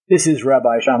This is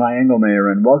Rabbi Shammai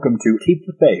Engelmayer, and welcome to Keep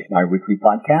the Faith, my weekly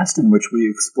podcast in which we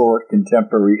explore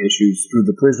contemporary issues through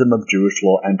the prism of Jewish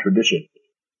law and tradition.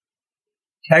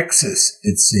 Texas,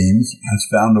 it seems, has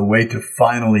found a way to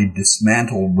finally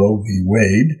dismantle Roe v.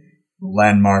 Wade, the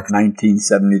landmark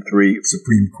 1973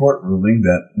 Supreme Court ruling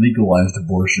that legalized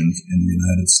abortions in the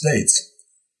United States.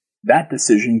 That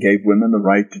decision gave women the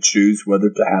right to choose whether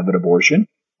to have an abortion,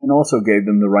 and also gave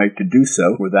them the right to do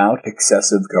so without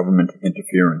excessive government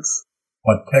interference.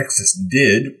 What Texas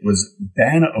did was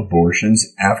ban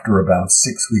abortions after about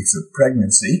 6 weeks of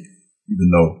pregnancy,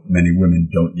 even though many women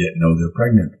don't yet know they're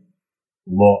pregnant.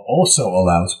 The law also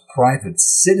allows private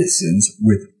citizens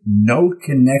with no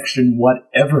connection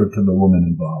whatever to the woman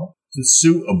involved to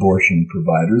sue abortion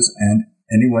providers and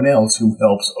anyone else who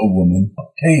helps a woman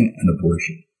obtain an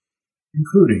abortion,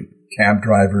 including cab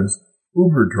drivers,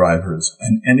 Uber drivers,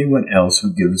 and anyone else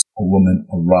who gives a woman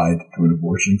a ride to an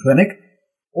abortion clinic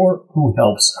or who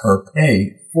helps her pay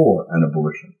for an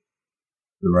abortion.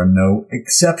 There are no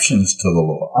exceptions to the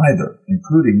law either,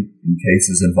 including in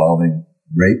cases involving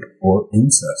rape or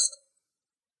incest.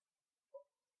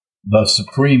 The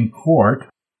Supreme Court,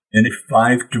 in a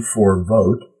 5-4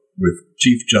 vote, with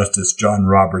Chief Justice John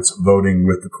Roberts voting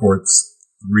with the court's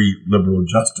 3 liberal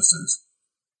justices,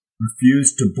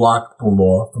 refused to block the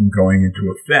law from going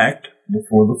into effect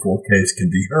before the full case can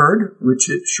be heard, which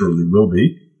it surely will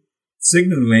be,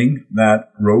 signaling that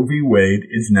Roe v. Wade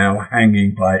is now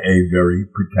hanging by a very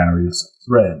precarious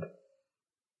thread.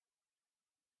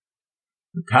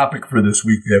 The topic for this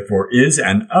week, therefore, is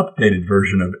an updated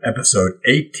version of episode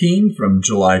 18 from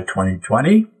July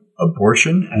 2020,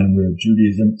 Abortion and Where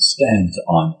Judaism Stands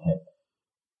on It.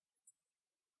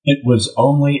 It was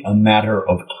only a matter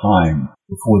of time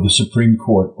before the Supreme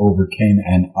Court overcame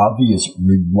an obvious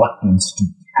reluctance to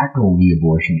tackle the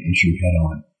abortion issue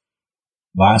head-on.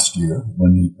 Last year,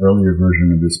 when the earlier version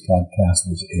of this podcast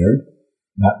was aired,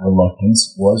 that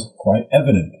reluctance was quite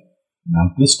evident.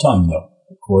 Not this time, though.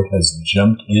 The court has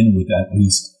jumped in with at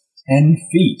least 10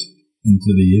 feet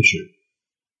into the issue.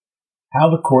 How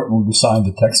the court will decide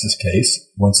the Texas case,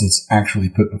 once it's actually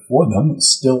put before them,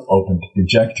 is still open to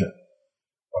conjecture.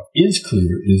 What is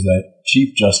clear is that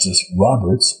Chief Justice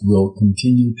Roberts will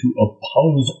continue to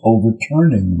oppose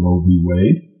overturning Roe v.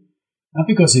 Wade, not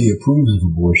because he approves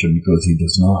of abortion, because he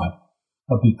does not,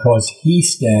 but because he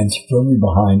stands firmly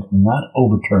behind not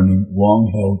overturning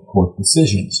long-held court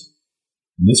decisions.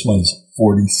 And this one is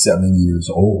 47 years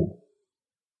old.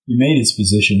 He made his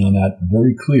position on that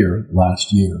very clear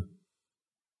last year.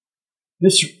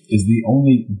 This is the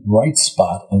only bright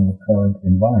spot in the current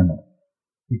environment,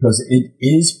 because it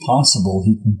is possible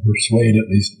he can persuade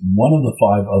at least one of the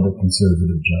 5 other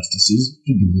conservative justices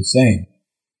to do the same.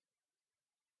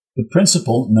 The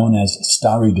principle known as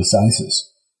stare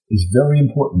decisis is very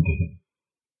important to him.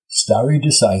 Stare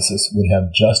decisis would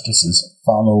have justices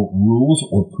follow rules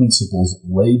or principles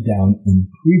laid down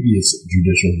in previous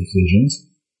judicial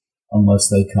decisions unless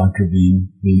they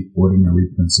contravene the ordinary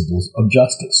principles of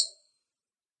justice.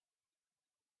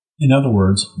 In other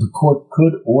words, the court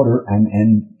could order an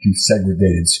end to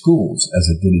segregated schools, as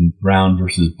it did in Brown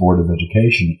v. Board of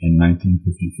Education in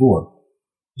 1954,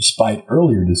 despite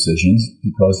earlier decisions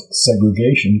because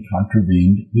segregation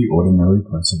contravened the ordinary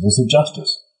principles of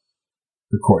justice.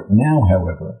 The court now,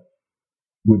 however,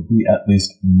 would be at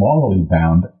least morally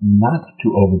bound not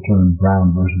to overturn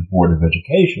Brown v. Board of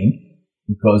Education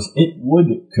because it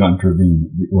would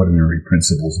contravene the ordinary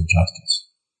principles of justice.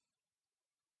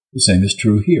 The same is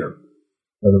true here.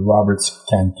 Whether Roberts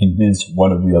can convince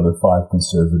one of the other 5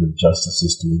 conservative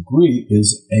justices to agree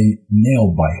is a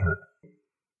nail-biter.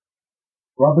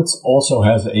 Roberts also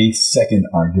has a second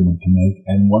argument to make,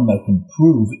 and one that can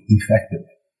prove effective.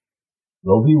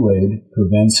 Roe v. Wade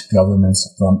prevents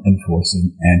governments from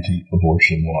enforcing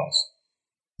anti-abortion laws.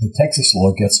 The Texas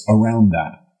law gets around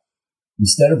that.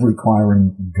 Instead of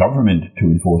requiring government to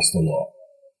enforce the law,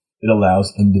 it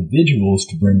allows individuals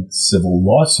to bring civil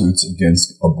lawsuits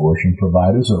against abortion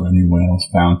providers or anyone else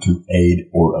found to aid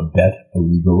or abet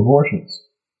illegal abortions.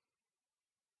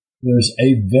 There's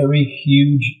a very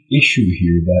huge issue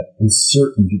here that is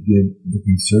certain to give the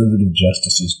conservative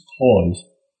justices pause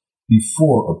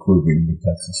before approving the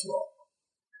Texas law.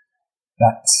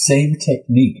 That same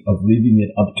technique of leaving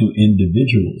it up to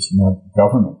individuals, not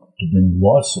government, to bring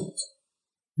lawsuits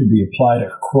could be applied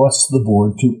across the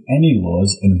board to any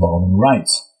laws involving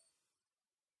rights.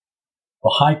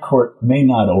 The High Court may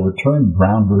not overturn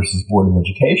Brown v. Board of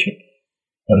Education,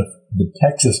 but if the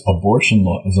Texas abortion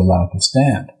law is allowed to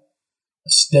stand, a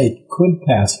state could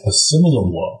pass a similar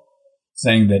law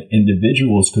saying that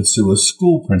individuals could sue a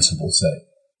school principal, say,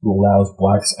 who allows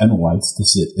blacks and whites to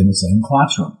sit in the same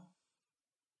classroom.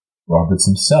 Roberts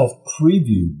himself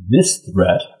previewed this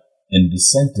threat in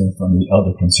dissenting from the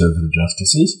other conservative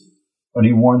justices when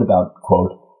he warned about,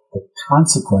 quote, the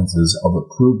consequences of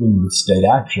approving the state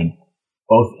action,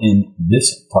 both in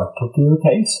this particular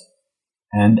case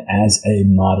and as a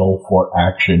model for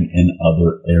action in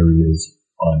other areas,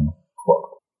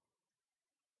 unquote.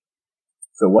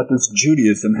 So what does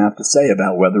Judaism have to say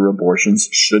about whether abortions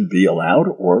should be allowed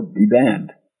or be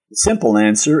banned? The simple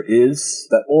answer is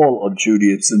that all of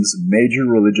Judaism's major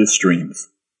religious streams,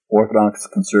 Orthodox,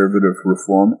 Conservative,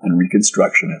 Reform, and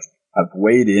Reconstructionist, have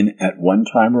weighed in at one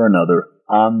time or another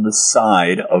on the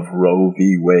side of Roe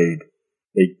v. Wade.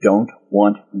 They don't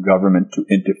want government to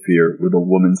interfere with a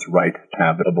woman's right to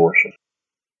have an abortion.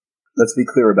 Let's be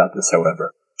clear about this,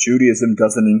 however. Judaism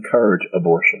doesn't encourage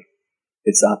abortion.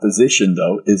 Its opposition,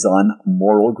 though, is on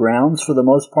moral grounds for the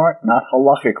most part, not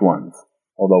halachic ones.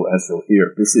 Although, as you'll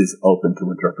hear, this is open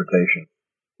to interpretation.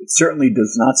 It certainly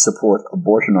does not support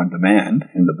abortion on demand,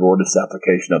 in the broadest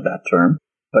application of that term,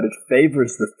 but it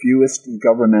favors the fewest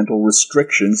governmental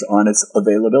restrictions on its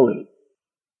availability.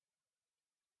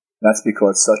 That's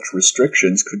because such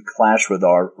restrictions could clash with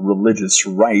our religious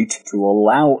right to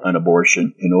allow an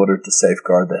abortion in order to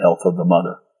safeguard the health of the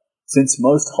mother. Since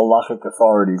most halachic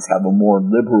authorities have a more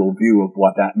liberal view of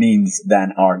what that means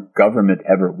than our government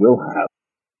ever will have,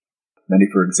 many,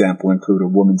 for example, include a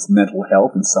woman's mental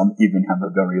health, and some even have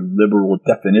a very liberal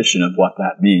definition of what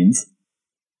that means,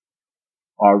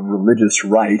 our religious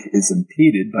right is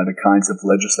impeded by the kinds of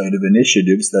legislative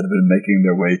initiatives that have been making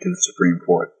their way to the Supreme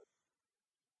Court.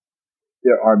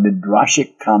 There are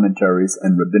midrashic commentaries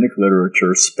and rabbinic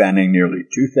literature spanning nearly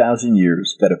 2,000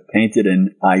 years that have painted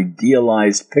an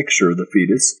idealized picture of the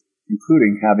fetus,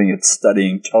 including having it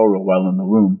studying Torah while in the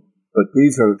womb. But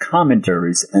these are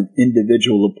commentaries and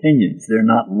individual opinions. They're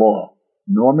not law.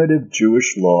 Normative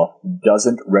Jewish law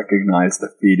doesn't recognize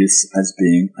the fetus as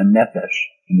being a nephesh,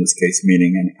 in this case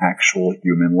meaning an actual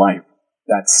human life.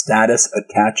 That status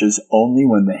attaches only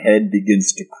when the head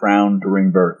begins to crown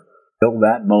during birth. Till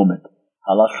that moment,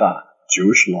 halakha,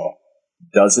 Jewish law,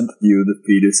 doesn't view the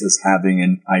fetus as having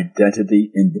an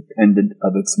identity independent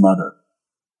of its mother.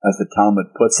 As the Talmud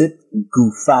puts it,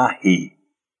 gufahi,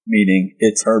 meaning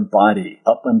it's her body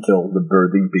up until the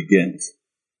birthing begins.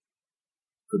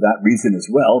 For that reason as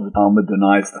well, the Talmud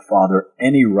denies the father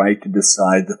any right to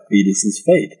decide the fetus's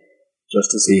fate,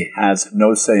 just as he has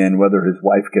no say in whether his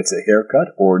wife gets a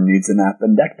haircut or needs an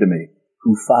appendectomy.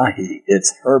 Gufahi,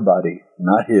 it's her body,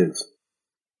 not his.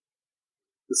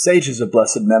 The sages of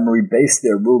blessed memory base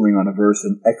their ruling on a verse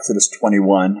in Exodus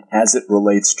 21 as it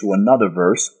relates to another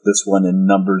verse, this one in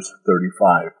Numbers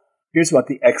 35. Here's what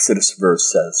the Exodus verse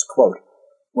says, quote,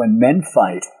 when men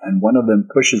fight and one of them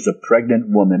pushes a pregnant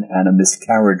woman and a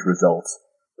miscarriage results,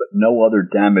 but no other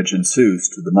damage ensues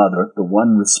to the mother, the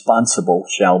one responsible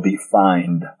shall be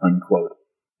fined, unquote.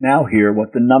 Now hear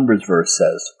what the Numbers verse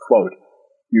says, quote,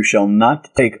 you shall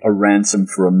not take a ransom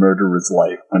for a murderer's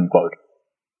life, unquote.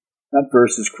 That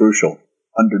verse is crucial.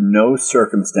 Under no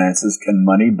circumstances can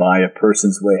money buy a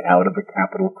person's way out of a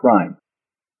capital crime.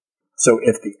 So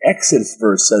if the Exodus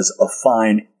verse says a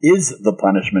fine is the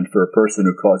punishment for a person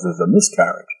who causes a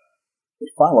miscarriage,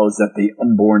 it follows that the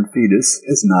unborn fetus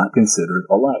is not considered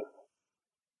a life.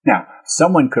 Now,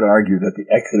 someone could argue that the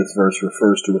Exodus verse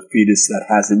refers to a fetus that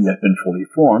hasn't yet been fully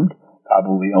formed,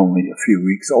 probably only a few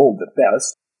weeks old at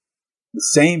best. The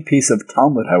same piece of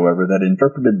Talmud, however, that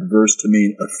interpreted the verse to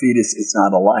mean a fetus is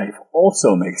not a life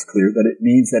also makes clear that it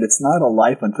means that it's not a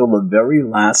life until the very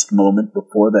last moment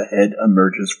before the head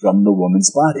emerges from the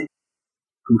woman's body.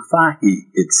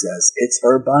 Gufahi, it says, it's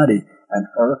her body, and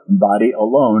her body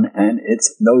alone, and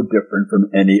it's no different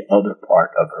from any other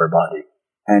part of her body.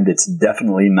 And it's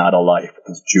definitely not a life,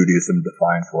 as Judaism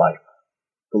defines life.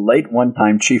 The late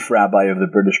one-time chief rabbi of the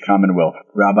British Commonwealth,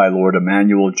 Rabbi Lord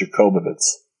Emanuel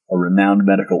Jacobowitz, a renowned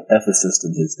medical ethicist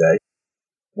in his day,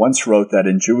 once wrote that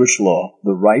in Jewish law,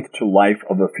 the right to life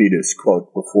of a fetus,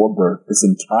 quote, before birth, is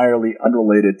entirely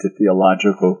unrelated to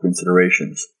theological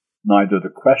considerations. Neither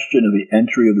the question of the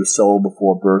entry of the soul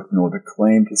before birth nor the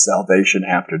claim to salvation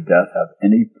after death have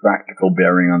any practical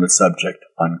bearing on the subject,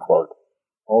 unquote.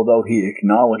 Although he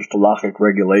acknowledged halachic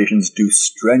regulations do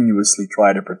strenuously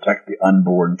try to protect the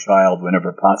unborn child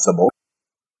whenever possible,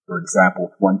 for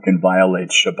example, one can violate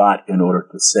Shabbat in order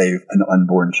to save an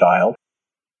unborn child,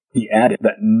 he added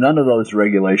that none of those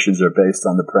regulations are based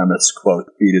on the premise, quote,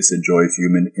 fetus enjoys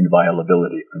human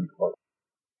inviolability, unquote.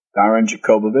 Baron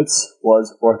Jacobowitz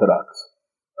was Orthodox.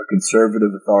 A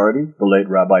conservative authority, the late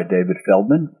Rabbi David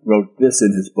Feldman, wrote this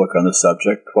in his book on the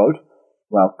subject, quote,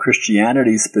 While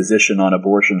Christianity's position on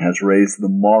abortion has raised the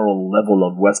moral level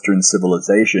of Western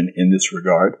civilization in this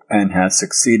regard and has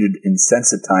succeeded in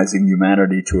sensitizing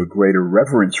humanity to a greater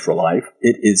reverence for life,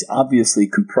 it is obviously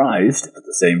comprised, at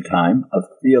the same time, of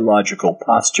theological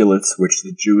postulates which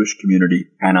the Jewish community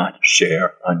cannot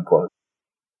share, unquote.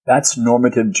 That's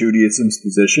normative Judaism's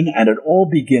position, and it all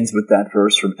begins with that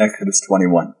verse from Exodus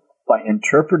 21. By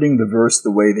interpreting the verse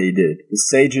the way they did, the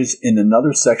sages in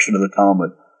another section of the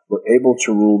Talmud were able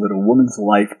to rule that a woman's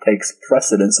life takes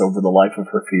precedence over the life of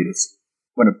her fetus.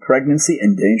 When a pregnancy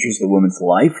endangers the woman's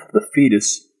life, the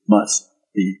fetus must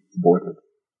be aborted.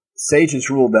 Sages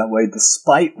ruled that way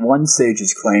despite one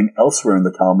sage's claim elsewhere in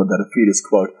the Talmud that a fetus,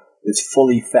 quote, is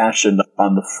fully fashioned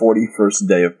on the 41st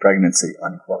day of pregnancy,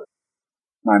 unquote.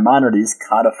 Maimonides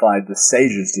codified the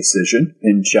sage's decision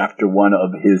in chapter 1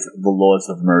 of his The Laws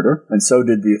of Murder, and so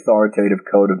did the authoritative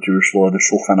code of Jewish law, the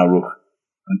Shulchan Aruch.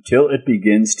 Until it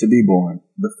begins to be born,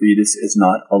 the fetus is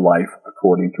not a life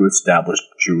according to established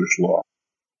Jewish law.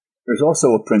 There's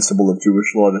also a principle of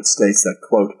Jewish law that states that,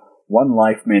 quote, one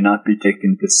life may not be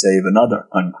taken to save another,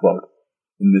 unquote.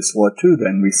 In this law, too,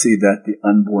 then, we see that the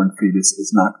unborn fetus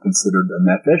is not considered a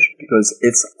nefesh because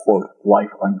its, quote,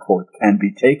 life, unquote, can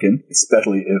be taken,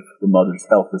 especially if the mother's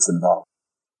health is involved.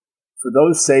 For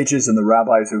those sages and the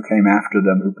rabbis who came after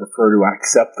them who prefer to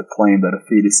accept the claim that a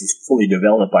fetus is fully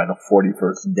developed by the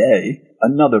 41st day,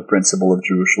 another principle of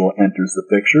Jewish law enters the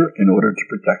picture in order to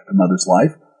protect the mother's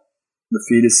life. The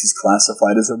fetus is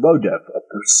classified as a rodef, a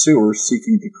pursuer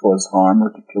seeking to cause harm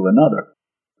or to kill another.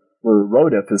 Where a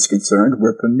rodef is concerned,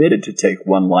 we're permitted to take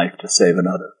one life to save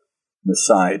another. On the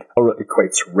side, Torah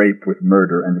equates rape with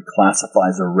murder and it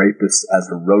classifies a rapist as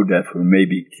a rodef who may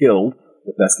be killed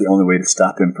if that's the only way to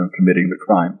stop him from committing the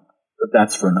crime. But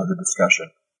that's for another discussion.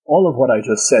 All of what I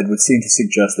just said would seem to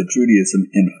suggest that Judaism,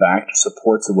 in fact,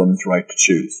 supports a woman's right to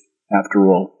choose. After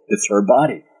all, it's her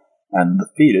body, and the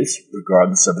fetus,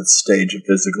 regardless of its stage of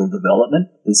physical development,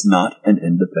 is not an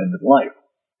independent life.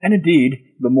 And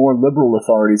indeed, the more liberal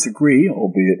authorities agree,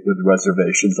 albeit with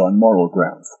reservations on moral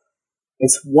grounds.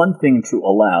 It's one thing to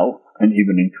allow and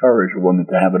even encourage a woman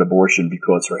to have an abortion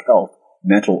because her health,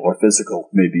 mental or physical,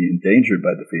 may be endangered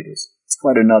by the fetus. It's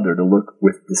quite another to look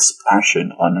with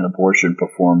dispassion on an abortion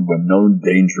performed when no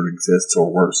danger exists,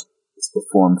 or worse, it's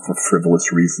performed for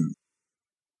frivolous reasons.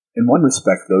 In one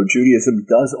respect, though, Judaism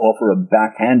does offer a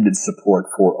backhanded support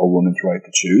for a woman's right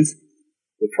to choose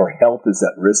if her health is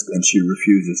at risk and she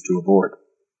refuses to abort.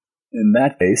 In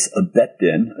that case, a bet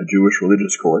din, a Jewish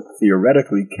religious court,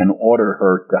 theoretically can order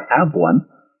her to have one,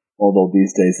 although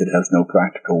these days it has no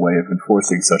practical way of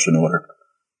enforcing such an order.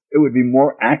 It would be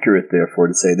more accurate, therefore,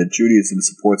 to say that Judaism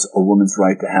supports a woman's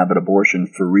right to have an abortion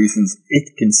for reasons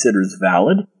it considers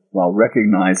valid, while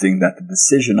recognizing that the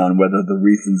decision on whether the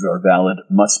reasons are valid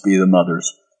must be the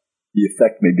mother's. The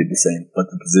effect may be the same, but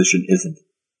the position isn't.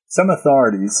 Some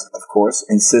authorities, of course,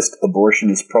 insist abortion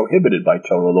is prohibited by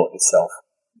Torah law itself.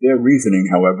 Their reasoning,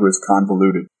 however, is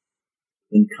convoluted.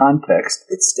 In context,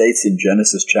 it states in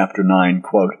Genesis chapter 9,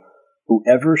 quote,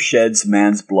 whoever sheds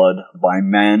man's blood, by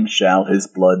man shall his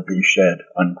blood be shed,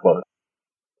 unquote.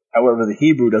 However, the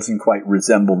Hebrew doesn't quite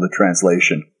resemble the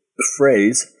translation. The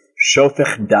phrase,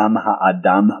 shofech dam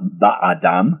ha'adam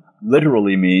ba'adam,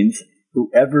 literally means,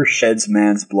 whoever sheds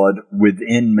man's blood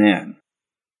within man.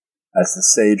 As the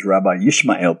sage Rabbi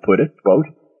Yishmael put it, quote,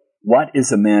 what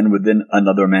is a man within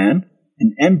another man?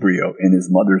 An embryo in his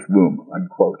mother's womb,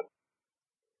 unquote.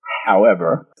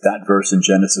 However, that verse in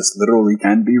Genesis literally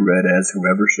can be read as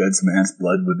whoever sheds man's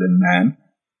blood within man.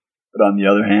 But on the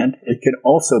other hand, it can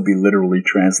also be literally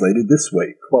translated this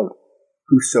way, quote,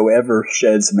 whosoever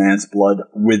sheds man's blood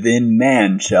within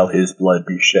man shall his blood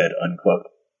be shed, unquote.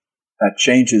 That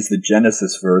changes the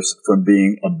Genesis verse from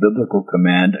being a biblical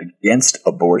command against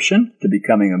abortion to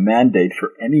becoming a mandate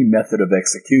for any method of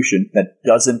execution that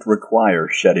doesn't require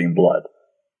shedding blood.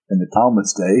 In the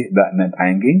Talmud's day, that meant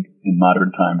hanging. In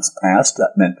modern times past,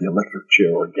 that meant the electric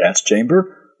chair or gas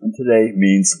chamber, and today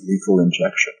means lethal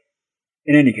injection.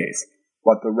 In any case,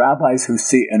 what the rabbis who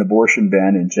see an abortion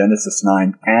ban in Genesis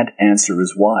 9 can't answer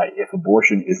is why, if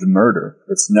abortion is murder,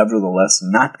 it's nevertheless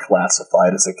not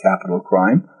classified as a capital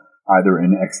crime, either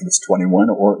in Exodus 21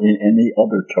 or in any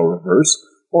other Torah verse,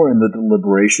 or in the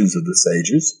deliberations of the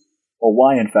sages, or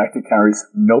why, in fact, it carries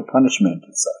no punishment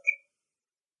as such.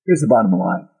 Here's the bottom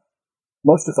line.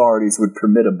 Most authorities would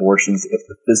permit abortions if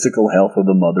the physical health of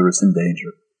the mother is in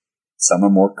danger. Some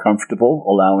are more comfortable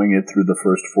allowing it through the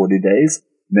first 40 days.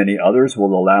 Many others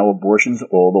will allow abortions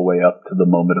all the way up to the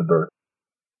moment of birth.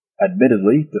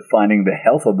 Admittedly, defining the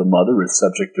health of the mother is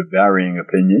subject to varying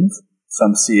opinions.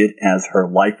 Some see it as her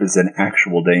life is in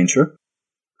actual danger.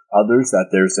 others that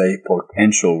there's a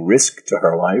potential risk to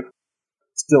her life.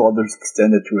 Still others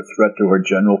extend it to a threat to her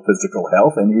general physical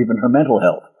health and even her mental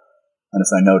health. And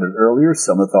as I noted earlier,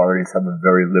 some authorities have a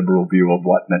very liberal view of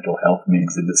what mental health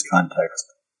means in this context.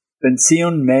 Ben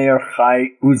Zion Meir Chai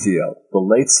Uziel, the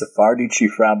late Sephardi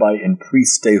chief rabbi in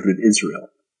pre-statehood Israel,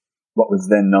 what was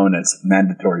then known as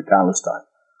Mandatory Palestine,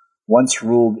 once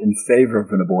ruled in favor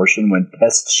of an abortion when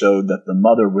tests showed that the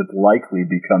mother would likely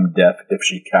become deaf if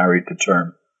she carried to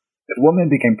term. If a woman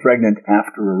became pregnant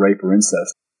after a rape or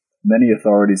incest, many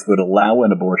authorities would allow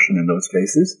an abortion in those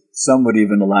cases. Some would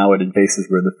even allow it in cases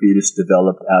where the fetus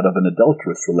developed out of an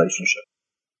adulterous relationship.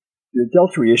 The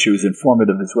adultery issue is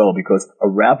informative as well because a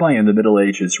rabbi in the Middle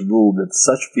Ages ruled that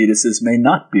such fetuses may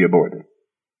not be aborted.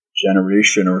 A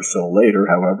generation or so later,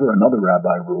 however, another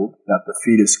rabbi ruled that the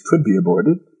fetus could be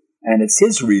aborted, and it's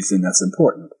his reason that's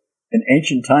important. In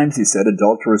ancient times, he said,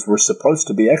 adulterers were supposed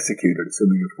to be executed,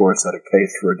 assuming, of course, that a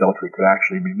case for adultery could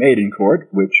actually be made in court,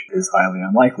 which is highly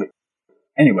unlikely.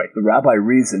 Anyway, the rabbi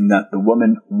reasoned that the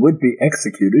woman would be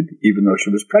executed even though she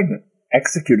was pregnant.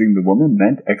 Executing the woman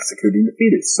meant executing the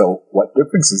fetus. So what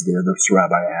difference is there, this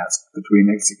rabbi asked,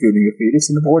 between executing a fetus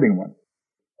and aborting one?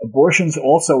 Abortions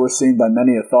also were seen by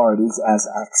many authorities as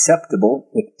acceptable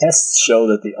if tests show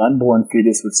that the unborn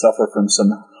fetus would suffer from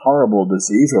some horrible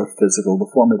disease or physical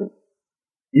deformity.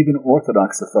 Even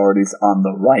Orthodox authorities on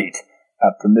the right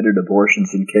have permitted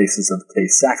abortions in cases of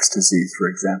Tay-Sachs disease, for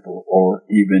example, or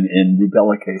even in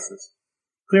rubella cases.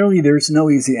 Clearly, there's no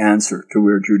easy answer to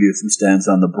where Judaism stands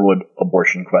on the broad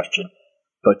abortion question,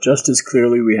 but just as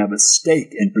clearly we have a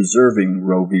stake in preserving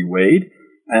Roe v. Wade,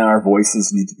 and our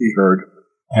voices need to be heard.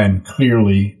 And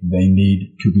clearly, they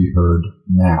need to be heard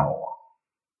now.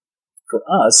 For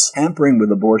us, tampering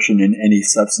with abortion in any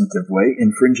substantive way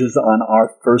infringes on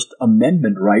our First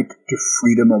Amendment right to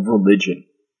freedom of religion.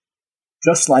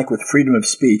 Just like with freedom of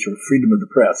speech or freedom of the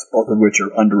press, both of which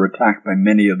are under attack by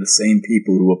many of the same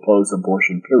people who oppose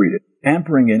abortion, period,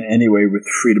 tampering in any way with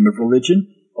freedom of religion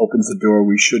opens a door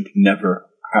we should never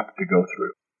have to go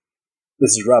through.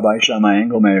 This is Rabbi Shammai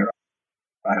Engelmayer.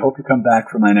 I hope you come back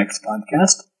for my next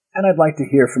podcast, and I'd like to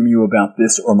hear from you about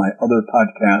this or my other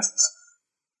podcasts.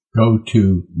 Go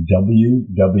to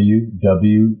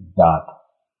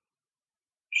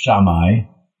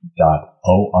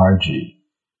www.shammai.org.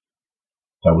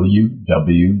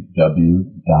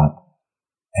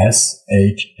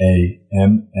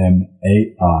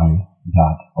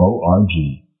 www.shammai.org.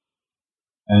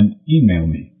 And email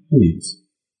me, please.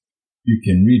 You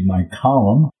can read my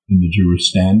column in the Jewish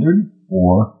Standard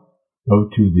or go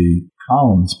to the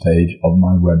columns page of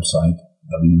my website,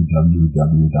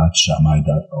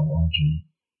 www.shammai.org.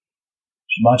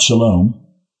 Shabbat Shalom.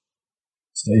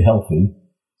 Stay healthy,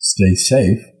 stay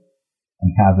safe,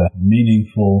 and have a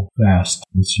meaningful fast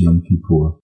this Yom Kippur.